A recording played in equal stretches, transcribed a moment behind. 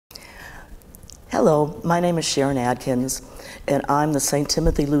Hello, my name is Sharon Adkins, and I'm the St.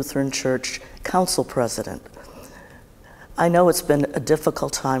 Timothy Lutheran Church Council President. I know it's been a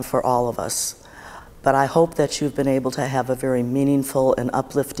difficult time for all of us, but I hope that you've been able to have a very meaningful and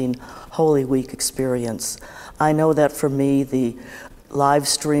uplifting Holy Week experience. I know that for me, the live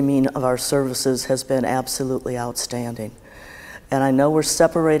streaming of our services has been absolutely outstanding. And I know we're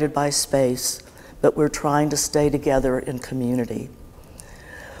separated by space, but we're trying to stay together in community.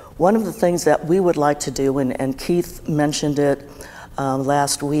 One of the things that we would like to do, and Keith mentioned it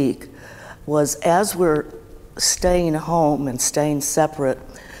last week, was as we're staying home and staying separate,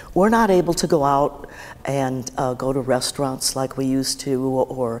 we're not able to go out and go to restaurants like we used to,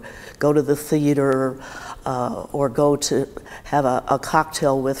 or go to the theater, or go to have a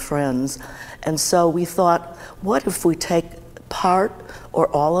cocktail with friends. And so we thought, what if we take part or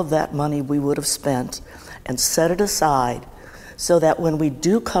all of that money we would have spent and set it aside so that when we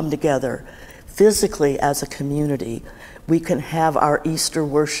do come together physically as a community, we can have our Easter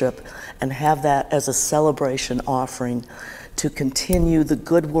worship and have that as a celebration offering to continue the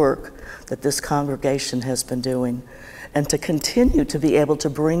good work that this congregation has been doing, and to continue to be able to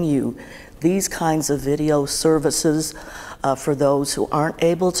bring you these kinds of video services for those who aren't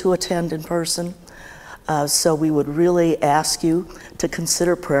able to attend in person. So we would really ask you to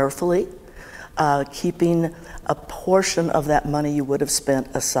consider prayerfully keeping a portion of that money you would have spent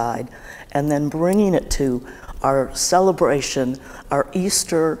aside, and then bringing it to our celebration, our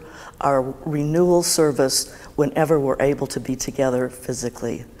Easter, our renewal service, whenever we're able to be together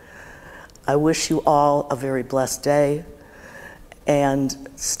physically. I wish you all a very blessed day, and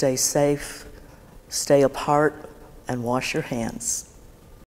stay safe, stay apart, and wash your hands.